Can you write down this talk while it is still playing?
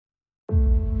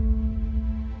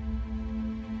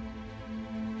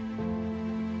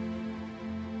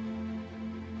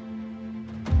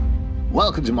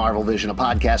Welcome to MarvelVision, a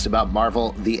podcast about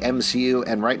Marvel, the MCU,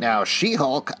 and right now,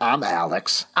 She-Hulk. I'm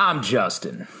Alex. I'm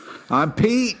Justin. I'm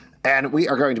Pete. And we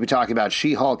are going to be talking about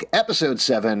She-Hulk Episode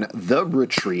 7, The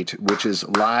Retreat, which is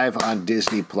live on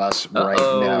Disney Plus right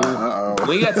now. Uh-oh.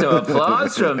 We got some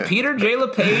applause from Peter J.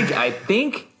 LePage. I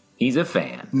think he's a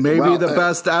fan. Maybe the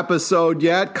best episode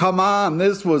yet. Come on,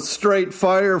 this was straight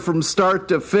fire from start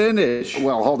to finish.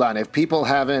 Well, hold on. If people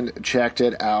haven't checked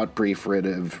it out, brief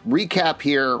recap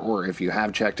here, or if you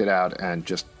have checked it out and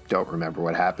just don't remember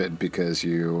what happened because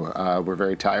you were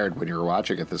very tired when you were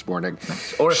watching it this morning.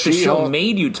 Or if the show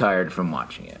made you tired from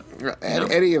watching it.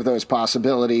 Any of those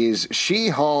possibilities.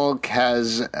 She-Hulk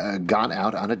has gone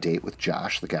out on a date with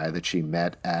Josh, the guy that she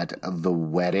met at the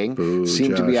wedding.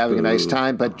 Seemed to be having a nice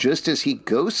time, but just as he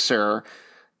ghosts her,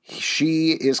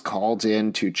 she is called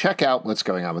in to check out what's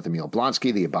going on with Emil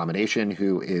Blonsky, the Abomination,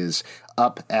 who is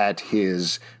up at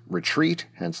his retreat,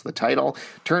 hence the title.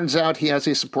 Turns out he has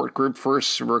a support group for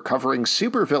recovering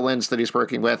supervillains that he's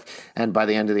working with, and by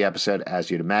the end of the episode, as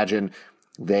you'd imagine,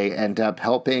 they end up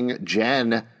helping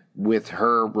Jen with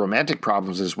her romantic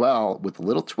problems as well, with a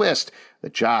little twist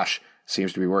that Josh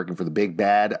seems to be working for the big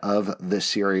bad of the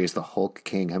series, the Hulk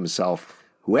King himself.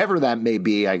 Whoever that may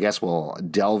be, I guess we'll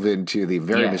delve into the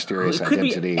very mysterious identity.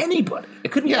 It could be anybody.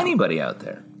 It could be anybody out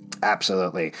there.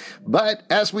 Absolutely. But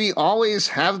as we always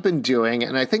have been doing,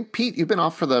 and I think, Pete, you've been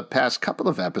off for the past couple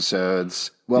of episodes.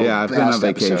 Well, yeah, I've been on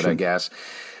vacation. Episode, I guess.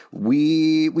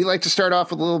 We like to start off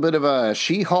with a little bit of a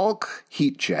She-Hulk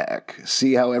heat check,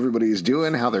 see how everybody's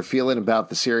doing, how they're feeling about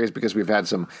the series, because we've had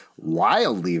some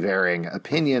wildly varying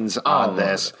opinions on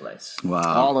this. All over the place.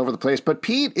 Wow. All over the place. But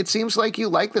Pete, it seems like you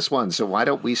like this one, so why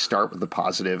don't we start with the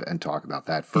positive and talk about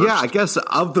that first? Yeah, I guess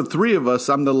of the three of us,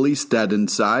 I'm the least dead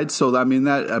inside, so I mean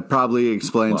that probably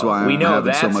explains why I'm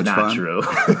having so much fun. We know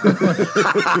that's not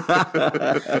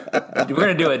true.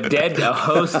 We're going to do a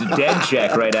host dead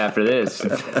check right after this.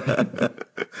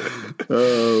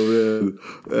 Oh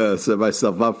man, set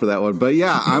myself up for that one. But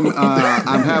yeah, I'm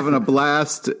having a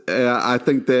blast. I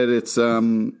think that it's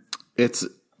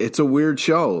a weird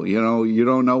show. You know, you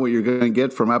don't know what you're going to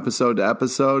get from episode to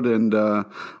episode, and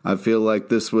I feel like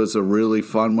this was a really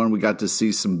fun one. We got to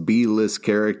see some B-list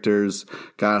characters,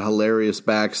 got a hilarious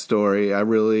backstory. I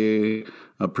really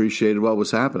appreciated what was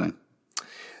happening.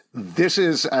 This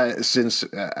is, since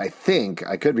I think,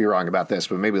 I could be wrong about this,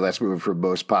 but maybe let's move from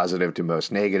most positive to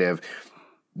most negative.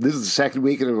 This is the second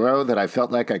week in a row that I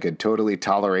felt like I could totally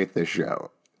tolerate this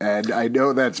show. And I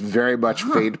know that's very much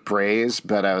faint praise,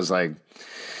 but I was like,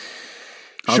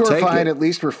 sure, fine. At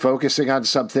least we're focusing on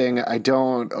something. I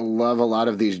don't love a lot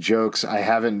of these jokes.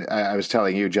 I was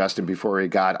telling you, Justin, before we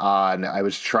got on, I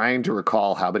was trying to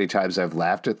recall how many times I've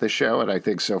laughed at the show, and I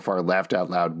think so far laughed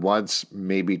out loud once,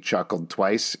 maybe chuckled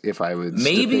twice, if I was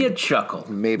Maybe a chuckle.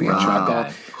 Maybe a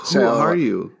chuckle. So, who are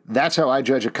you? That's how I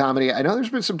judge a comedy. I know there's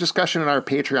been some discussion in our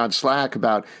Patreon Slack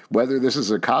about whether this is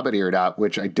a comedy or not,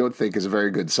 which I don't think is a very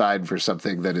good sign for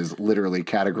something that is literally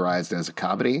categorized as a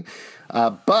comedy.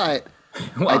 But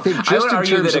well, I think just I would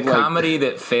argue that a like, comedy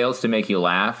that fails to make you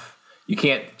laugh, you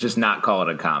can't just not call it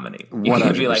a comedy. You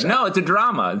can't be like, no, it's a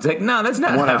drama. It's like, no, that's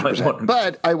not 100%. How it works.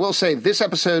 But I will say this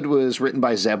episode was written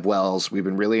by Zeb Wells. We've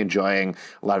been really enjoying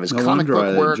a lot of his comic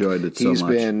book work. He's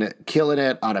been killing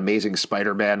it on Amazing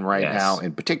Spider-Man now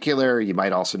in particular. You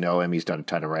might also know him. He's done a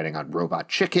ton of writing on Robot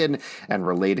Chicken and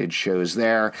related shows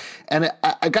there. And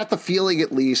I got the feeling,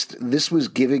 at least, this was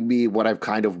giving me what I've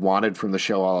kind of wanted from the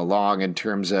show all along in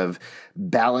terms of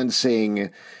balancing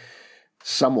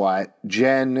somewhat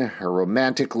Jen, her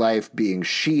romantic life, being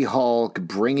She-Hulk,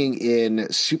 bringing in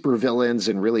supervillains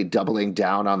and really doubling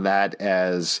down on that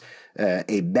as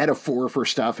a metaphor for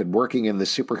stuff and working in the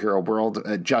superhero world.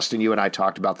 Justin, you and I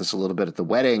talked about this a little bit at the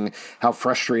wedding, how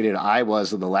frustrated I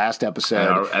was in the last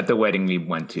episode. At the wedding we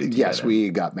went to together. Yes, we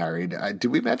got married. Did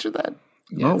we mention that?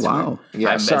 Yeah, wow.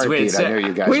 Yeah, sorry, Pete. I know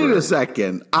you guys Wait a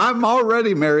second. I'm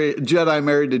already Jedi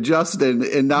married to Justin,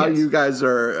 and now you guys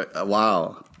are,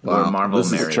 wow. Wow. Marvel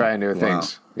married. Trying new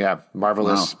things. Yeah, Marvel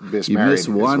is married. You missed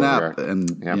one up, and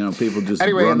people just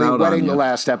anyway. Run In the out wedding, on the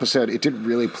last episode, it didn't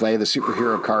really play the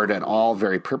superhero card at all,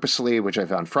 very purposely, which I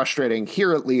found frustrating.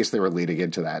 Here, at least, they were leading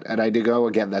into that, and I do go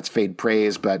again. That's fade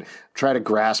praise, but try to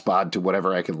grasp on to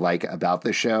whatever I could like about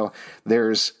this show.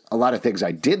 There's a lot of things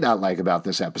I did not like about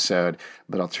this episode,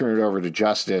 but I'll turn it over to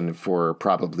Justin for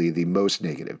probably the most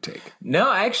negative take.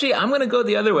 No, actually, I'm going to go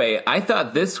the other way. I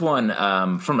thought this one,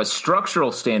 from a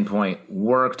structural standpoint,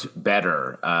 worked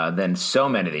better than so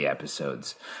many of the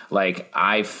episodes. Like,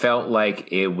 I felt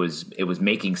like it was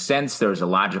making sense. There was a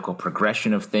logical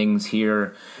progression of things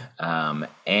here,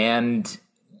 and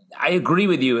I agree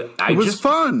with you. It was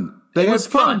fun. They it had was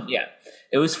fun. Yeah.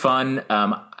 It was fun.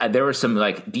 There were some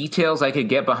like details I could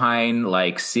get behind,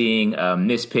 like seeing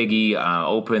Miss Piggy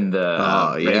open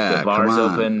the bars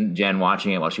open. Jen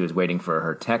watching it while she was waiting for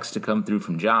her text to come through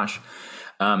from Josh.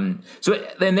 So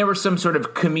then there were some sort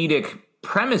of comedic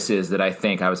premises that I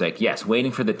think I was like, yes,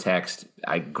 waiting for the text.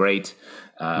 Great.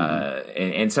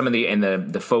 And some of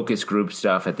the focus group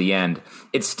stuff at the end,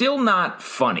 it's still not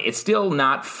funny. It's still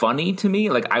not funny to me.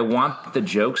 Like, I want the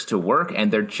jokes to work,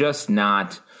 and they're just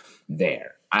not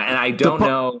there. And I don't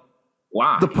know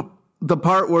why. The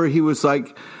part where he was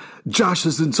like, Josh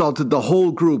has insulted the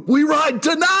whole group. We ride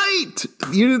tonight.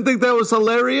 You didn't think that was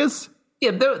hilarious?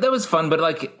 Yeah, that was fun, but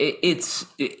like it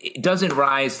doesn't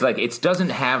rise, like it doesn't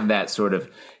have that sort of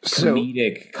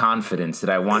comedic confidence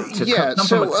that I want to come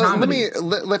from a comedy.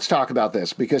 Let's talk about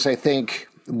this, because I think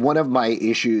one of my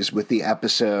issues with the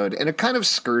episode, and it kind of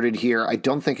skirted here, I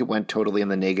don't think it went totally in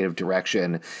the negative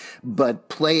direction, but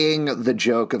playing the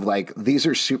joke of like, these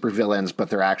are supervillains,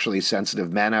 but they're actually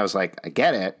sensitive men. I was like, I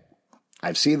get it.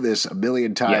 I've seen this a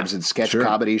million times in sketch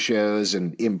comedy shows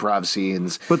and improv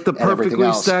scenes. But the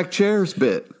perfectly stacked chairs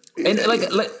bit. And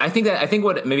I think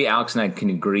what maybe Alex and I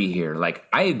can agree here. Like,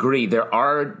 I agree, there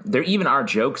even are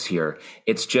jokes here.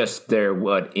 It's just they're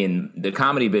what in the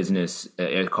comedy business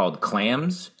called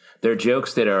clams. They're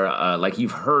jokes that are like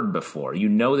you've heard before. You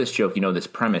know this joke, you know this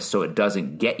premise, so it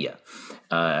doesn't get you.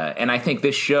 And I think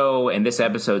this show and this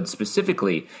episode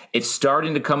specifically, it's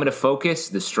starting to come into focus.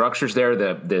 The structure's there,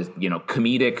 the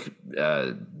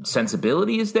comedic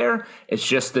sensibility is there. It's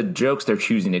just the jokes they're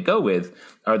choosing to go with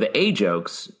are the A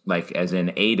jokes, like as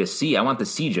in A to C. I want the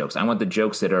C jokes. I want the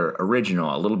jokes that are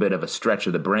original, a little bit of a stretch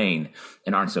of the brain,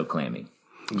 and aren't so clammy.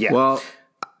 Yeah. Well,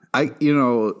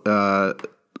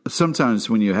 sometimes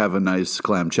when you have a nice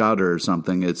clam chowder or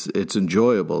something, it's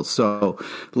enjoyable. So,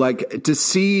 like, to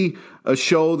see a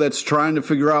show that's trying to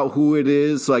figure out who it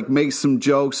is, like, make some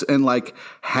jokes, and like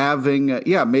having,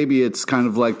 maybe it's kind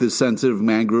of like the sensitive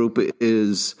man group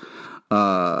is,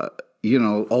 overplayed,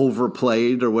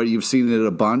 or what you've seen it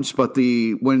a bunch. But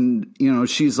when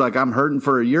she's like, I'm hurting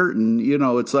for a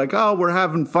yurtin, it's like, oh, we're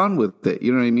having fun with it.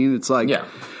 You know what I mean? It's like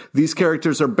these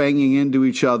characters are banging into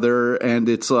each other, and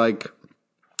it's like,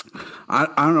 I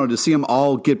don't know, to see them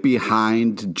all get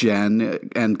behind Jen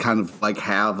and kind of like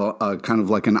have a kind of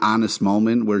like an honest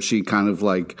moment where she kind of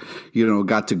like,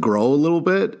 got to grow a little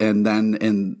bit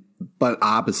but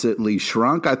oppositely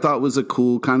shrunk, I thought was a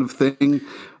cool kind of thing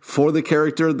for the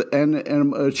character,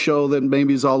 and a show that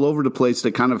maybe is all over the place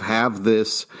to kind of have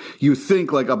this. You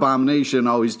think like Abomination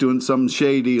always doing something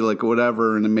shady, like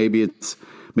whatever, and maybe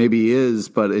he is,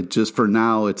 but it just, for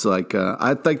now, it's like,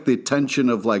 I think the tension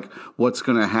of like what's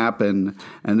going to happen,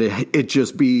 and it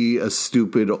just be a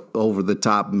stupid over the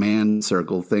top man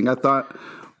circle thing, I thought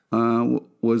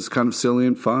was kind of silly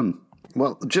and fun.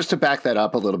 Well, just to back that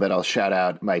up a little bit, I'll shout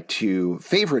out my two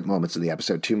favorite moments of the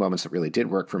episode, two moments that really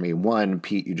did work for me. One,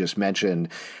 Pete, you just mentioned,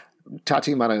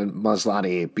 Tatiana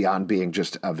Maslany, beyond being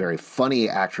just a very funny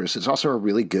actress, is also a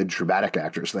really good dramatic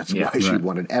actress. That's why she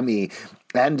won an Emmy.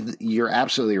 And you're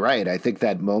absolutely right. I think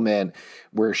that moment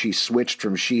where she switched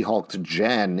from She-Hulk to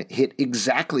Jen hit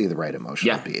exactly the right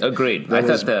emotional beat. Yeah, agreed. I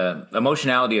thought the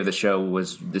emotionality of the show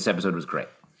this episode was great.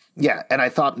 Yeah, and I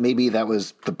thought maybe that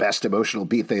was the best emotional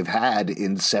beat they've had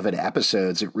in 7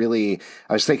 episodes. I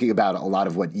was thinking about a lot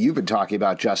of what you've been talking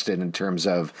about, Justin, in terms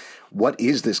of what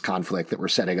is this conflict that we're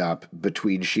setting up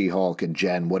between She-Hulk and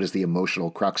Jen? What is the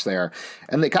emotional crux there?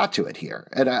 And they got to it here.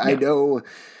 And I know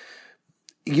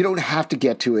you don't have to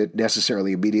get to it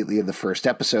necessarily immediately in the first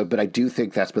episode, but I do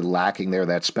think that's been lacking there,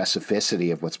 that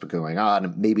specificity of what's been going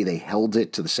on. Maybe they held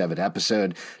it to the 7th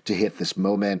episode to hit this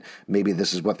moment. Maybe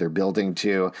this is what they're building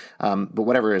to. But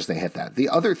whatever it is, they hit that. The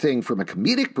other thing from a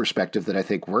comedic perspective that I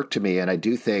think worked to me, and I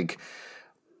do think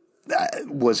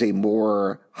was a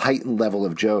more heightened level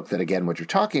of joke that, again, what you're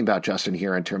talking about, Justin,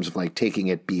 here in terms of like taking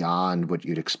it beyond what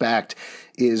you'd expect,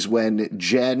 is when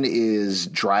Jen is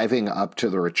driving up to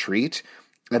the retreat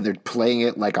and they're playing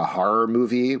it like a horror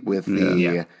movie with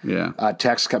the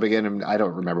text coming in. And I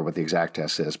don't remember what the exact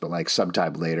text is, but like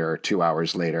sometime later, 2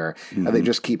 hours later, and they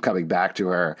just keep coming back to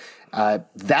her.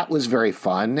 That was very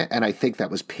fun. And I think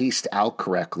that was paced out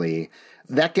correctly.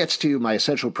 That gets to my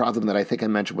essential problem that I think I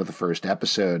mentioned with the first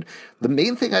episode. The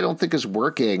main thing I don't think is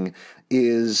working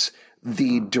is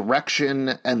the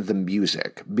direction and the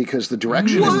music, because the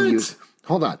direction and the music...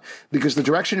 Hold on. Because the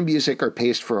direction and music are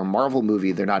paced for a Marvel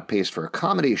movie. They're not paced for a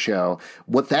comedy show.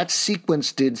 What that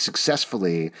sequence did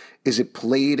successfully is it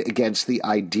played against the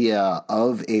idea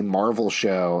of a Marvel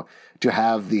show to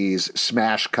have these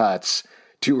smash cuts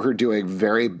to her doing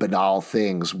very banal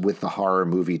things with the horror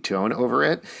movie tone over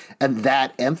it. And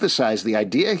that emphasized the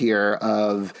idea here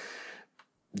of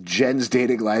Jen's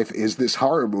dating life is this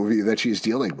horror movie that she's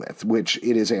dealing with, which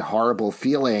it is a horrible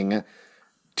feeling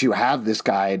to have this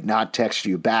guy not text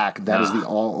you back. That is the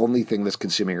only thing that's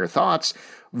consuming her thoughts,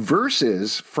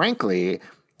 versus, frankly,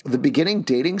 the beginning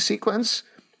dating sequence,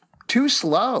 too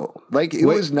slow. Like, it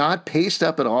was not paced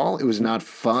up at all. It was not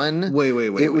fun. Wait.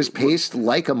 It was paced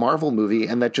like a Marvel movie,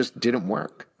 and that just didn't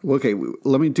work. Okay,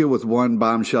 let me deal with one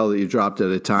bombshell that you dropped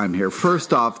at a time here.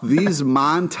 First off, these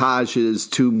montages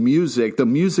to music, the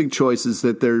music choices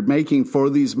that they're making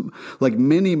for these like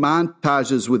mini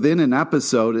montages within an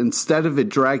episode, instead of it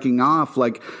dragging off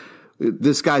like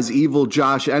this guy's evil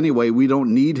Josh anyway, we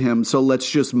don't need him, so let's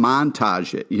just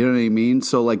montage it. You know what I mean?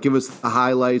 So like give us the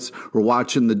highlights. We're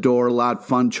watching The Door a lot,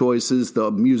 fun choices. The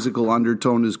musical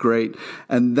undertone is great.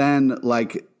 And then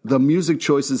like the music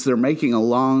choices they're making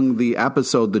along the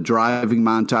episode, the driving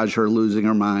montage, her losing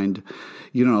her mind,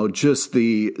 you know, just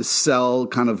the cell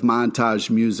kind of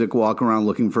montage music, walk around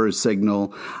looking for a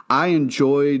signal. I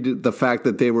enjoyed the fact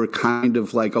that they were kind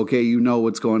of like, okay, you know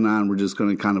what's going on. We're just going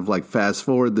to kind of like fast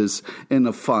forward this in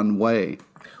a fun way.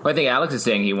 Well, I think Alex is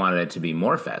saying he wanted it to be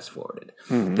more fast forwarded.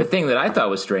 Mm-hmm. The thing that I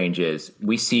thought was strange is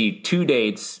we see 2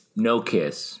 dates, no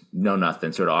kiss, no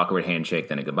nothing, sort of awkward handshake,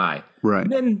 then a goodbye. Right.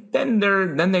 Then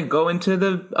they go into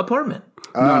the apartment.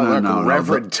 No,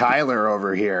 Reverend Tyler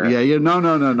over here. Yeah, no.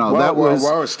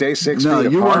 Whoa, stay 6 feet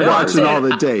apart. You weren't watching all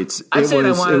the dates.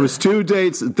 It was 2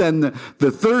 dates. Then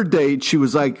the third date, she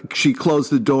was like, she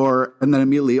closed the door and then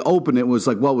immediately opened it. Was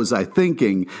like, what was I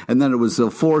thinking? And then it was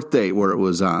the fourth date where it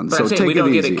was on. But so I'm saying take we it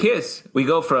don't easy. get a kiss. We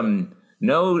go from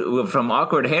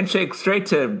awkward handshake straight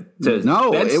to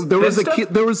no.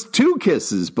 There was 2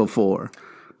 kisses before.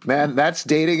 Man, that's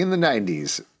dating in the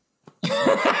 90s.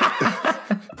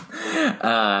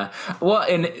 Well,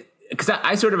 and because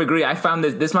I sort of agree. I found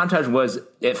this montage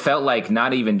it felt like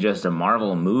not even just a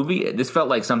Marvel movie. This felt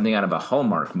like something out of a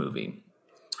Hallmark movie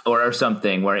or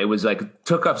something, where it was like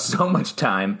took up so much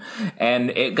time, and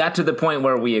it got to the point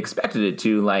where we expected it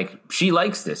to. Like, she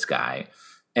likes this guy,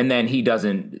 and then he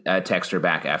doesn't text her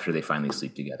back after they finally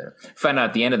sleep together. Find out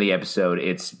at the end of the episode,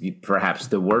 it's perhaps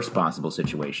the worst possible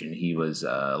situation. He was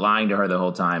lying to her the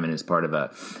whole time and is part of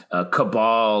a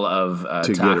cabal of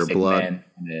toxic men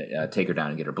to take her down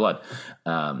and get her blood,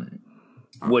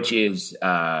 which is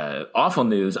awful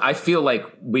news. I feel like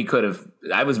we could have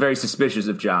 – I was very suspicious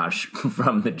of Josh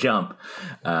from the jump.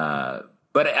 But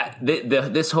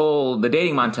the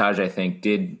dating montage, I think,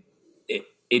 did –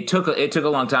 It took a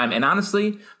long time, and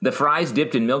honestly, the fries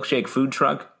dipped in milkshake food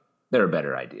truck, there are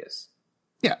better ideas.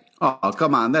 Yeah. Oh,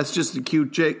 come on. That's just a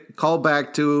cute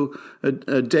callback to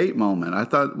a date moment. I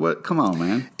thought, what? Come on,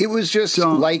 man. It was just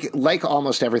like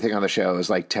almost everything on the show is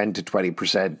like 10 to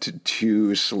 20%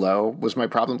 too slow was my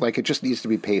problem. Like, it just needs to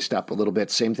be paced up a little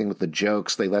bit. Same thing with the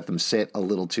jokes. They let them sit a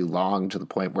little too long to the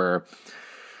point where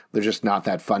they're just not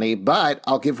that funny. But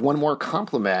I'll give one more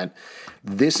compliment.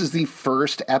 This is the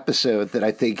first episode that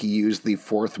I think used the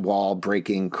fourth wall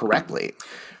breaking correctly.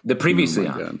 The previously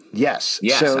on. Yes.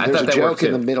 So there's a joke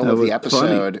in the middle of the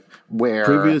episode where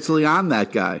previously on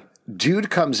that guy. Dude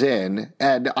comes in,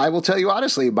 and I will tell you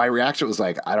honestly, my reaction was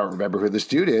like, I don't remember who this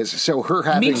dude is. So her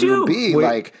having to be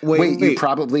wait, you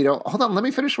probably don't. Hold on, let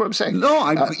me finish what I'm saying.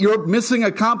 No, you're missing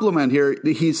a compliment here.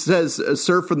 He says,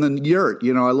 surf in the yurt.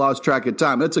 You know, I lost track of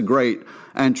time. That's a great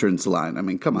entrance line. I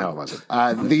mean, come on. No, it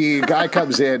wasn't. The guy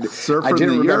comes in. I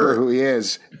didn't remember who he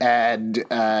is. And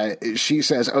she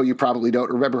says, oh, you probably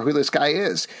don't remember who this guy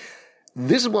is.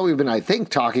 This is what we've been, I think,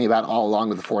 talking about all along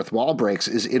with the fourth wall breaks,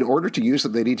 is in order to use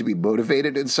them, they need to be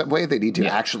motivated in some way. They need to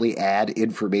actually add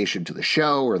information to the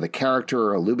show or the character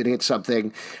or illuminate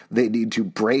something. They need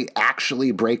to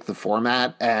actually break the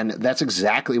format. And that's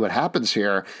exactly what happens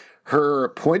here. Her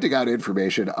pointing out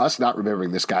information, us not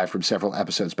remembering this guy from several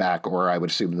episodes back, or I would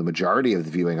assume the majority of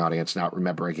the viewing audience not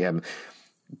remembering him,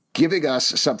 giving us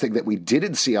something that we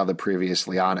didn't see on the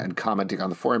previously on and commenting on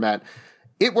the format.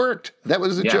 It worked. That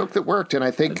was a joke that worked. And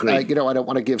I think, I don't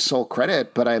want to give Soul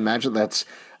credit, but I imagine that's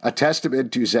a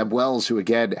testament to Zeb Wells, who,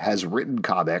 again, has written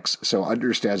comics, so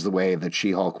understands the way that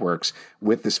She-Hulk works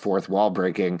with this fourth wall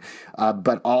breaking,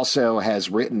 but also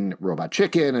has written Robot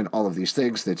Chicken and all of these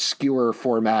things that skewer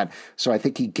format. So I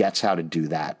think he gets how to do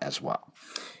that as well.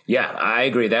 Yeah, I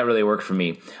agree. That really worked for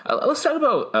me. Let's talk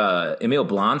about Emil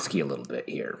Blonsky a little bit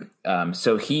here.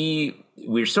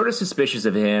 We're sort of suspicious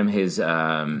of him. His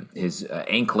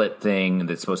anklet thing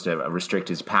that's supposed to restrict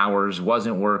his powers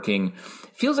wasn't working.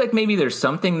 Feels like maybe there's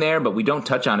something there, but we don't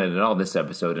touch on it at all this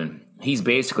episode. And he's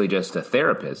basically just a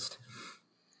therapist.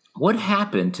 what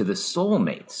happened to the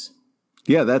soulmates?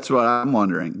 Yeah, that's what I'm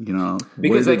wondering.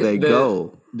 Because, where did they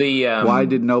go? Why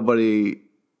did nobody?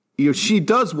 She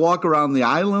does walk around the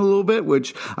island a little bit,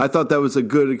 which I thought that was a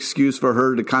good excuse for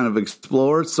her to kind of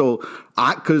explore. So,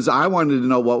 because I wanted to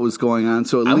know what was going on.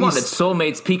 So I wanted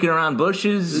soulmates peeking around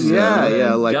bushes.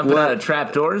 Like jumping out of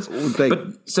trapdoors.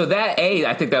 So that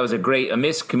I think that was a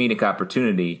missed comedic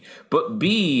opportunity. But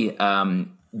B,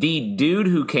 the dude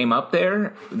who came up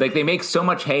there, like they make so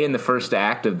much hay in the first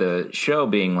act of the show,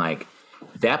 being like,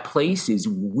 that place is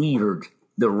weird.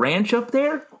 The ranch up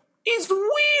there is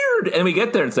weird. And we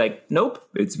get there, it's like, nope,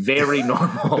 it's very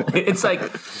normal. It's like,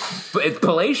 it's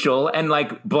palatial, and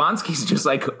like Blonsky's just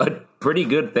like a pretty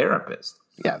good therapist.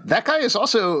 Yeah, that guy is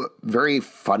also very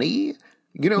funny.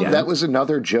 That was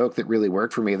another joke that really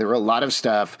worked for me. There were a lot of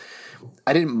stuff.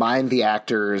 I didn't mind the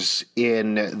actors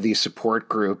in the support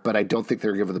group, but I don't think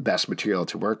they're given the best material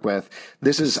to work with.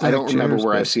 I don't remember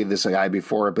where I've seen this guy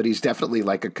before, but he's definitely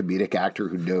like a comedic actor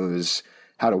who knows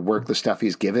how to work the stuff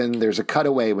he's given. There's a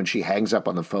cutaway when she hangs up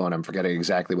on the phone. I'm forgetting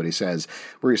exactly what he says,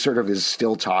 where he sort of is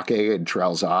still talking and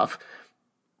trails off.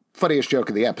 Funniest joke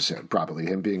of the episode, probably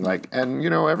him being like, and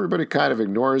everybody kind of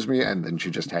ignores me, and then she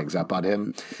just hangs up on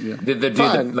him. Yeah. The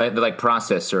dude, the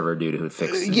process server dude who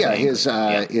fixed his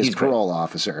parole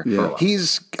officer. Yeah.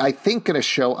 He's, I think, going to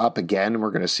show up again.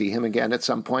 We're going to see him again at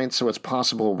some point, so it's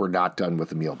possible we're not done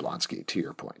with Emil Blonsky, to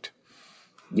your point.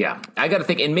 Yeah, I got to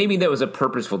think, and maybe that was a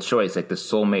purposeful choice. Like the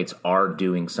soulmates are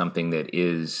doing something that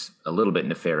is a little bit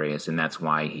nefarious, and that's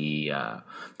why the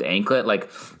anklet.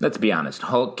 Like, let's be honest,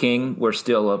 Hulk King, we're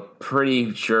still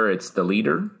pretty sure it's the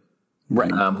leader, right?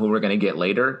 Who we're going to get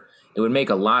later. It would make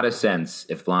a lot of sense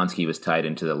if Blonsky was tied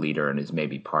into the leader and is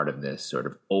maybe part of this sort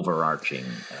of overarching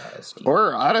scheme.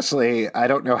 Or honestly, I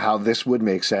don't know how this would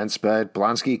make sense, but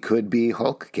Blonsky could be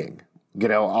Hulk King.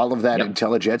 All of that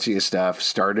intelligentsia stuff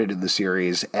started in the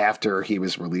series after he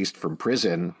was released from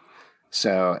prison.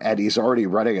 So, and he's already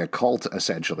running a cult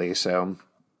essentially. So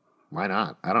why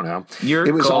not? I don't know.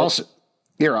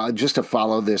 Just to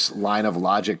follow this line of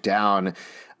logic down,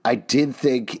 I did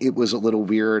think it was a little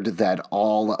weird that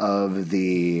all of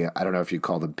the, I don't know if you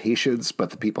call them patients, but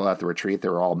the people at the retreat,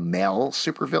 they're all male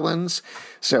supervillains.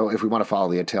 So if we want to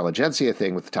follow the intelligentsia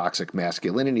thing with the toxic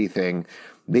masculinity thing,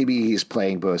 maybe he's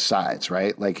playing both sides,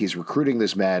 right? Like he's recruiting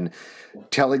these men,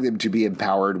 telling them to be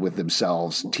empowered with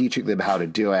themselves, teaching them how to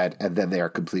do it, and then they are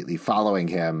completely following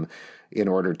him in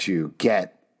order to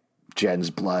get Jen's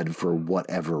blood for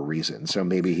whatever reason. So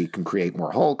maybe he can create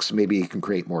more Hulks, maybe he can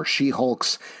create more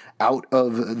She-Hulks out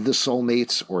of the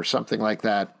soulmates or something like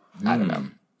that. I don't know.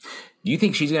 Do you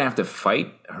think she's going to have to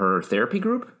fight her therapy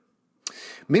group?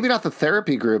 Maybe not the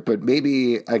therapy group, but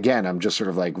maybe, again, I'm just sort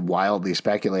of like wildly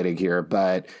speculating here,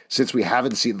 but since we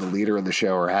haven't seen the leader of the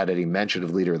show or had any mention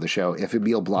of leader of the show, if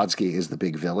Emil Blonsky is the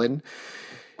big villain,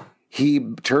 he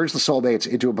turns the soulmates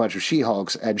into a bunch of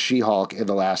She-Hulks, and She-Hulk in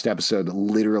the last episode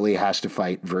literally has to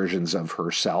fight versions of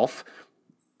herself.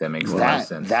 That makes a lot of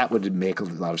sense. That would make a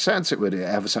lot of sense. It would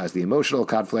emphasize the emotional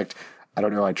conflict. I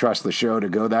don't know. I trust the show to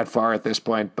go that far at this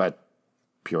point, but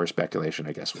pure speculation.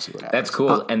 I guess we'll see what happens. That's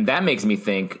cool. And that makes me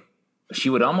think she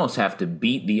would almost have to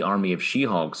beat the army of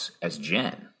She-Hulks as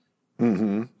Jen.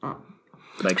 Mm-hmm.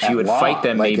 Like she would fight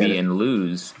them maybe and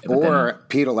lose. Or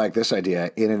Peter like this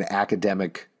idea in an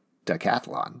academic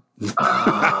decathlon.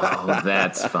 Oh,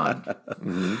 that's fun.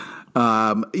 Mm-hmm.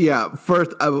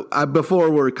 First, before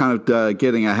we're kind of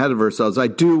getting ahead of ourselves, I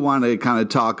do want to kind of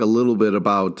talk a little bit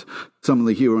about some of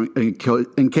the humor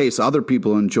in case other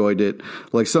people enjoyed it.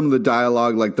 Like some of the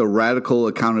dialogue, like the radical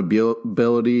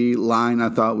accountability line I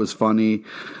thought was funny.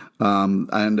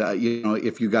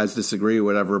 If you guys disagree or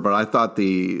whatever, but I thought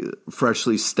the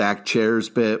freshly stacked chairs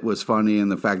bit was funny,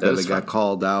 and the fact that it got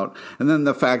called out, and then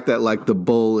the fact that like the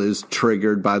bull is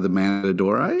triggered by the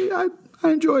matador. I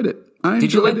enjoyed it.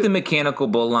 Did you like the mechanical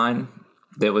bull line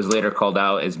that was later called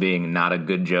out as being not a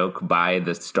good joke by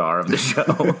the star of the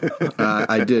show?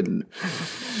 I didn't.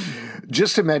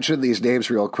 Just to mention these names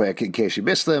real quick, in case you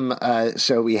missed them.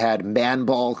 So we had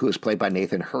Manball, who was played by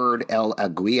Nathan Hurd. El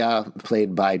Aguilla,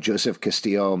 played by Joseph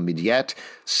Castillo Midyet.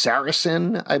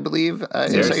 Saracen, I believe,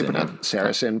 is how you pronounce it.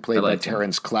 Saracen, played by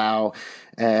Terrence Clow.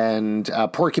 And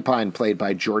Porcupine, played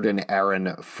by Jordan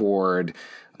Aaron Ford.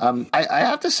 I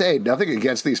have to say, nothing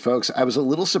against these folks. I was a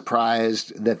little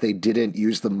surprised that they didn't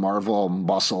use the Marvel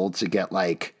muscle to get,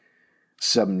 like,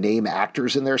 some name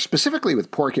actors in there, specifically with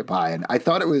Porcupine. I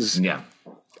thought it was,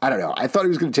 I don't know. I thought he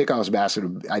was going to take off his mask.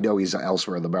 And I know he's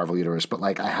elsewhere in the Marvel universe, but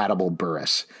like a Hannibal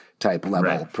Buress type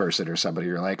level person or somebody.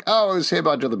 You're like, oh, it was him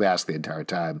under the mask the entire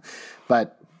time.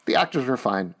 But the actors were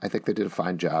fine. I think they did a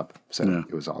fine job. So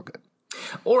it was all good.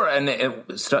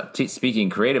 Speaking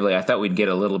creatively, I thought we'd get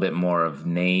a little bit more of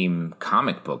name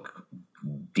comic book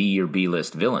D or B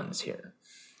list villains here.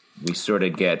 We sort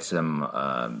of get some.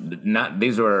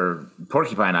 These were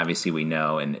Porcupine, obviously we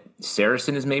know, and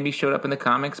Saracen has maybe showed up in the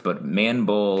comics, but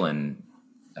Man-Bull and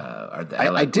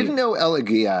I didn't know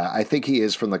Elegia. I think he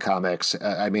is from the comics.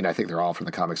 I think they're all from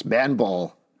the comics.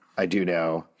 Man-Bull, I do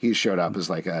know. He showed up as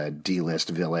like a D-list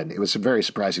villain. It was very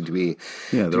surprising to me.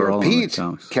 Yeah, they're all in the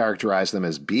comics. Characterized them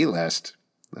as B-list.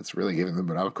 That's really giving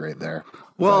them an upgrade there.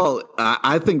 Well,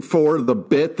 I think for the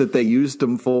bit that they used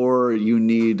them for, you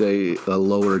need a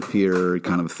lower tier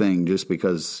kind of thing, just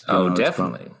because.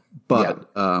 Definitely. But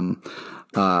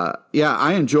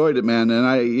I enjoyed it, man, and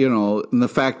and the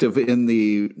fact of in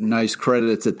the nice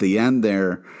credits at the end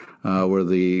there, where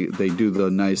they do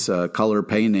the nice color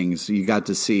paintings, you got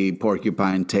to see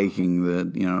Porcupine taking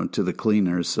to the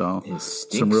cleaners. So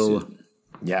some real.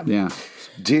 Yeah.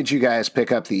 Did you guys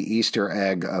pick up the Easter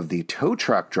egg of the tow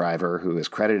truck driver who is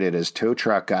credited as tow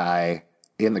truck guy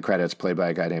in the credits, played by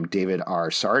a guy named David R.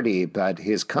 Sardi, but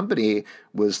his company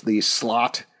was the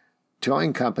Slott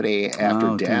Towing Company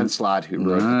after Dan Slott, who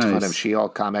wrote a ton of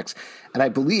She-Hulk comics. And I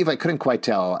believe, I couldn't quite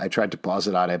tell, I tried to pause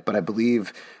it on it, but I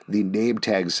believe the name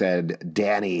tag said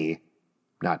Danny,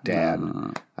 not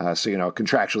Dan. So,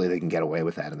 contractually they can get away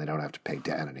with that and they don't have to pay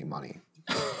Dan any money.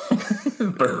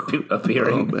 For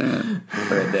appearing,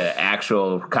 for the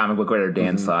actual comic book writer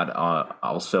Dan Slott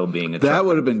also being a trucker. That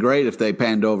would have been great if they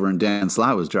panned over and Dan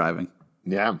Slott was driving.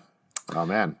 Yeah. Oh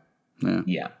man.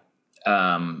 Yeah.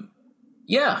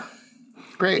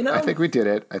 Great. I think we did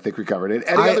it. I think we covered it.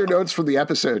 Any other notes from the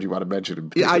episode you want to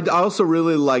mention? Yeah, I also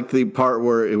really liked the part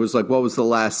where it was like, what was the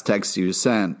last text you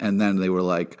sent? And then they were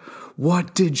like,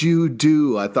 what did you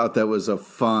do? I thought that was a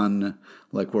fun,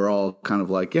 like we're all kind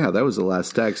of like, yeah, that was the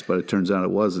last text, but it turns out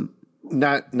it wasn't.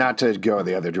 Not to go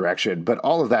the other direction, but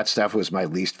all of that stuff was my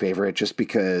least favorite just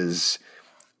because,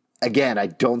 again, I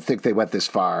don't think they went this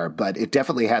far, but it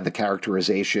definitely had the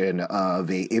characterization of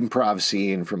a improv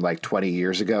scene from like 20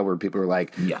 years ago where people were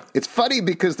like, it's funny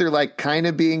because they're like kind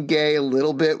of being gay a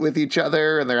little bit with each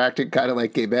other and they're acting kind of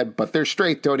like gay men, but they're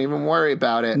straight. Don't even worry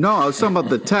about it. No, I was talking about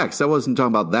the text. I wasn't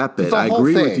talking about that bit. I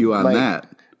agree with you on that.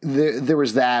 There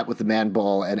was that with the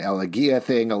Man-Bull and Elegia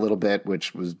thing a little bit,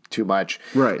 which was too much.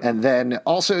 Right. And then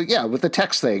also, with the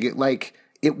text thing,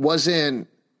 it wasn't,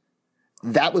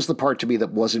 that was the part to me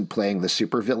that wasn't playing the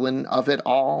supervillain of it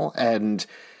all. And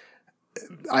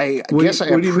I guess I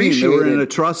appreciated. What do you mean? They were in a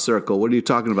trust circle. What are you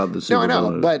talking about? The supervillain? No, I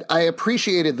know. But I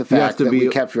appreciated the fact that we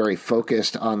kept very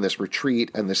focused on this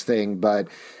retreat and this thing. But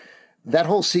that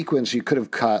whole sequence, you could have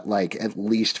cut like at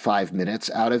least 5 minutes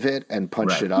out of it and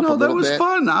punched it up a little bit. No, that was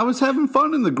fun. I was having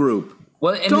fun in the group.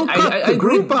 Well, and don't cut the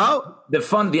group out.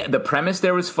 The premise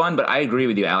there was fun, but I agree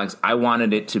with you, Alex. I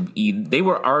wanted it to be. They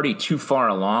were already too far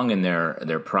along in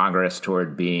their progress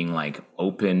toward being like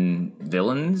open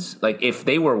villains. Like if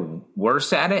they were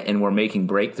worse at it and were making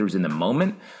breakthroughs in the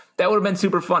moment, that would have been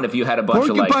super fun if you had a bunch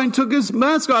of like... Porcupine took his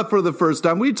mask off for the first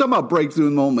time. What are you talking about breakthrough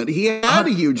in the moment? He had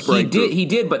a huge breakthrough. He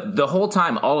did, but the whole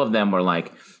time, all of them were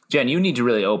like, Jen, you need to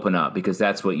really open up because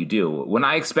that's what you do. When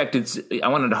I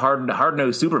wanted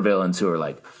hard-nosed supervillains who are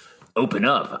like, open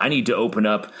up. I need to open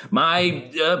up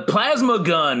my plasma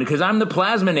gun because I'm the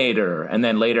Plasminator. And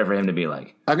then later for him to be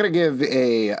like... I'm going to give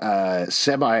a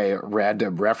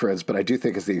semi-random reference, but I do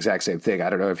think it's the exact same thing. I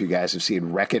don't know if you guys have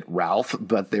seen Wreck-It Ralph,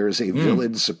 but there's a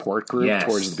villain support group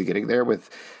towards the beginning there with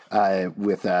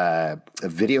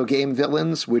video game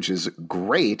villains, which is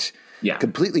great. Yeah.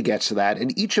 Completely gets to that.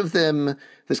 And each of them,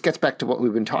 this gets back to what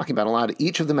we've been talking about a lot,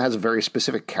 each of them has a very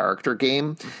specific character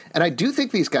game. And I do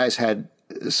think these guys had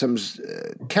some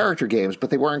character games, but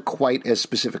they weren't quite as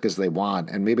specific as they want.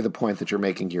 And maybe the point that you're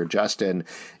making here, Justin,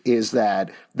 is that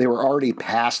they were already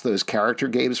past those character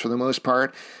games for the most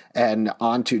part and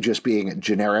onto just being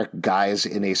generic guys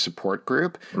in a support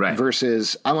group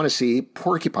versus I want to see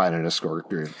Porcupine in a support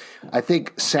group. I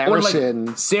think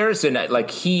Saracen...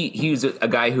 he's a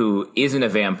guy who isn't a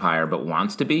vampire but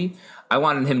wants to be. I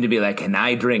wanted him to be like, can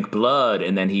I drink blood?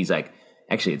 And then he's like,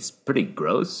 actually, it's pretty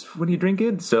gross when you drink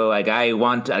it. So, like, I have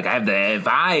the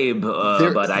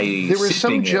vibe, There was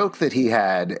some joke that he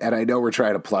had, and I know we're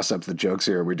trying to plus up the jokes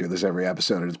here. We do this every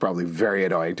episode, and it's probably very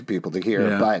annoying to people to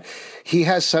hear. But he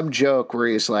has some joke where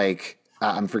he's like,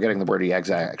 I'm forgetting the word he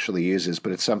actually uses,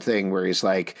 but it's something where he's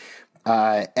like,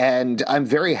 and I'm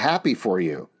very happy for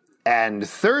you, and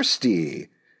thirsty.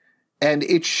 And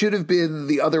it should have been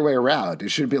the other way around. It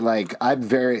should be like,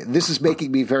 this is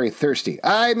making me very thirsty.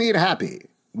 I mean, happy.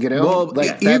 You know, well,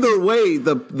 either way,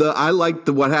 I liked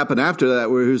what happened after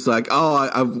that, where he was like, "Oh,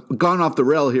 I've gone off the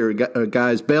rail here,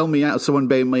 guys, bail me out." Someone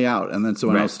bailed me out, and then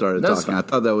someone else started talking. Fun. I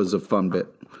thought that was a fun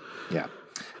bit. Yeah,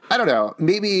 I don't know.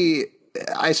 Maybe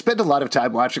I spent a lot of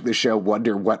time watching the show,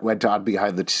 wonder what went on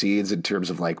behind the scenes in terms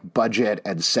of like budget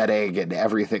and setting and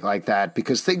everything like that,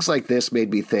 because things like this made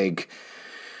me think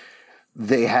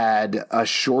they had a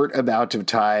short amount of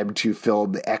time to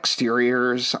film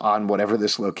exteriors on whatever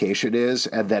this location is,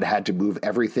 and then had to move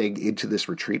everything into this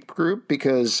retreat group,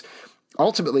 because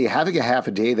ultimately having a half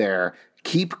a day there,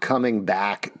 keep coming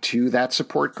back to that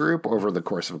support group over the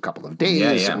course of a couple of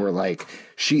days, or like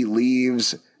she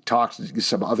leaves, talks,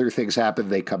 some other things happen,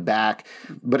 they come back.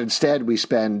 But instead we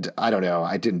spend, I don't know,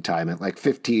 I didn't time it, like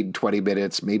 15, 20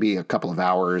 minutes, maybe a couple of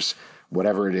hours,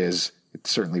 whatever it is. It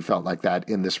certainly felt like that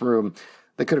in this room.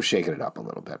 They could have shaken it up a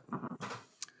little bit.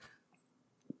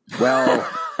 Well,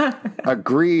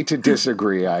 agree to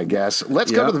disagree, I guess.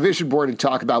 Let's go to the vision board and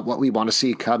talk about what we want to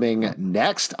see coming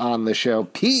next on the show.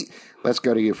 Pete, let's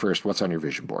go to you first. What's on your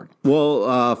vision board?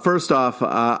 Well, first off,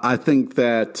 I think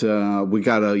that we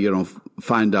got to,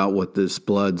 find out what this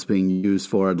blood's being used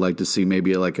for. I'd like to see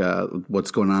maybe like what's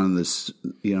going on in this,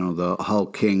 the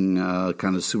Hulk King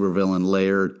kind of supervillain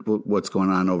layer, what's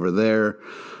going on over there.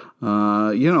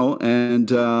 And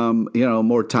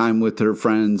more time with her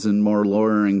friends and more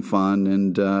lawyering fun.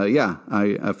 And,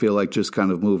 I feel like just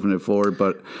kind of moving it forward.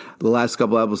 But the last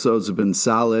couple episodes have been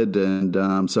solid, and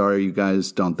I'm sorry you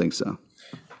guys don't think so.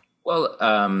 Well,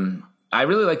 I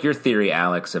really like your theory,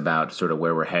 Alex, about sort of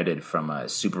where we're headed from a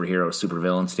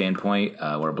supervillain standpoint,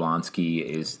 where Blonsky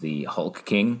is the Hulk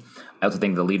King. I also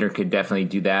think the leader could definitely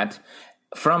do that.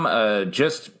 From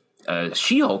just a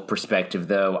She-Hulk perspective,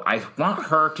 though, I want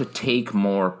her to take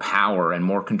more power and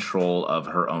more control of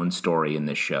her own story in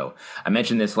this show. I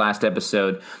mentioned this last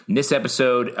episode. In this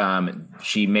episode,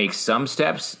 she makes some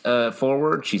steps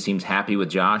forward. She seems happy with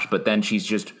Josh, but then she's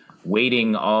just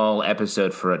waiting all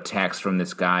episode for a text from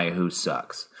this guy who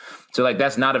sucks. So,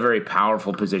 that's not a very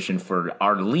powerful position for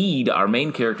our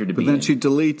main character to be in. But then she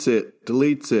deletes it.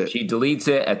 She deletes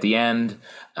it at the end.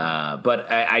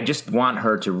 But I just want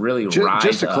her to really rise up.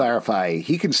 Just to clarify,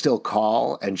 he can still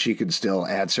call, and she can still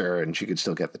answer, and she can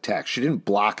still get the text. She didn't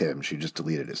block him. She just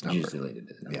deleted his number.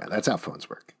 Yeah, that's how phones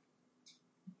work.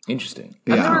 Interesting.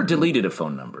 Yeah. I've never deleted a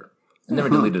phone number. I've never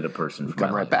deleted a person from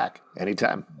Come right back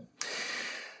anytime.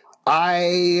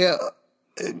 I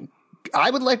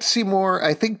would like to see more.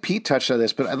 I think Pete touched on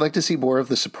this, but I'd like to see more of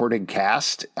the supporting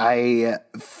cast. I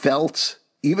felt,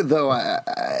 even though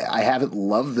I haven't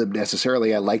loved them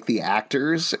necessarily, I like the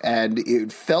actors, and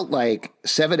it felt like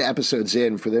 7 episodes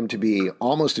in for them to be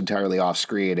almost entirely off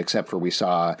screen, except for we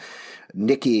saw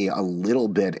Nikki a little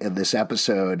bit in this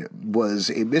episode, was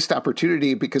a missed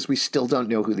opportunity, because we still don't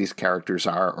know who these characters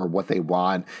are or what they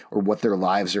want or what their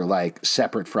lives are like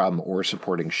separate from or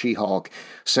supporting She-Hulk.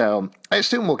 So I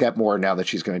assume we'll get more now that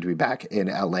she's going to be back in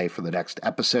LA for the next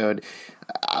episode.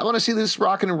 I want to see this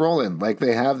rocking and rolling. Like,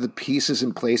 they have the pieces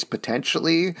in place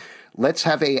potentially. Let's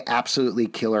have a absolutely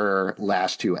killer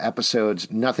last 2 episodes.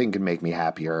 Nothing can make me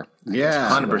happier.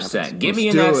 Yeah, 100%. Give me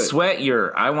in that sweat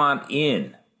I want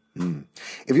in.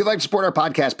 If you'd like to support our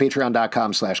podcast,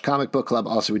 patreon.com/Comic Book Club.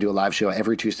 Also, we do a live show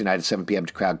every Tuesday night at 7 p.m.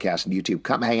 to Crowdcast and YouTube.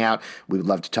 Come hang out. We would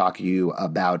love to talk to you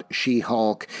about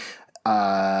She-Hulk.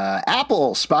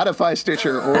 Apple, Spotify,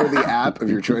 Stitcher, or the app of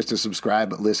your choice to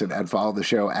subscribe, listen, and follow the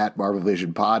show at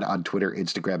MarvelVision Pod on Twitter,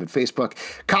 Instagram, and Facebook.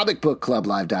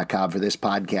 ComicBookClubLive.com for this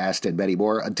podcast and many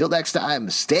more. Until next time,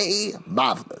 stay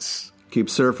marvelous. Keep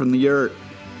surfing the yurt.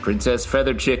 Princess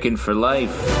Feather Chicken for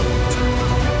life.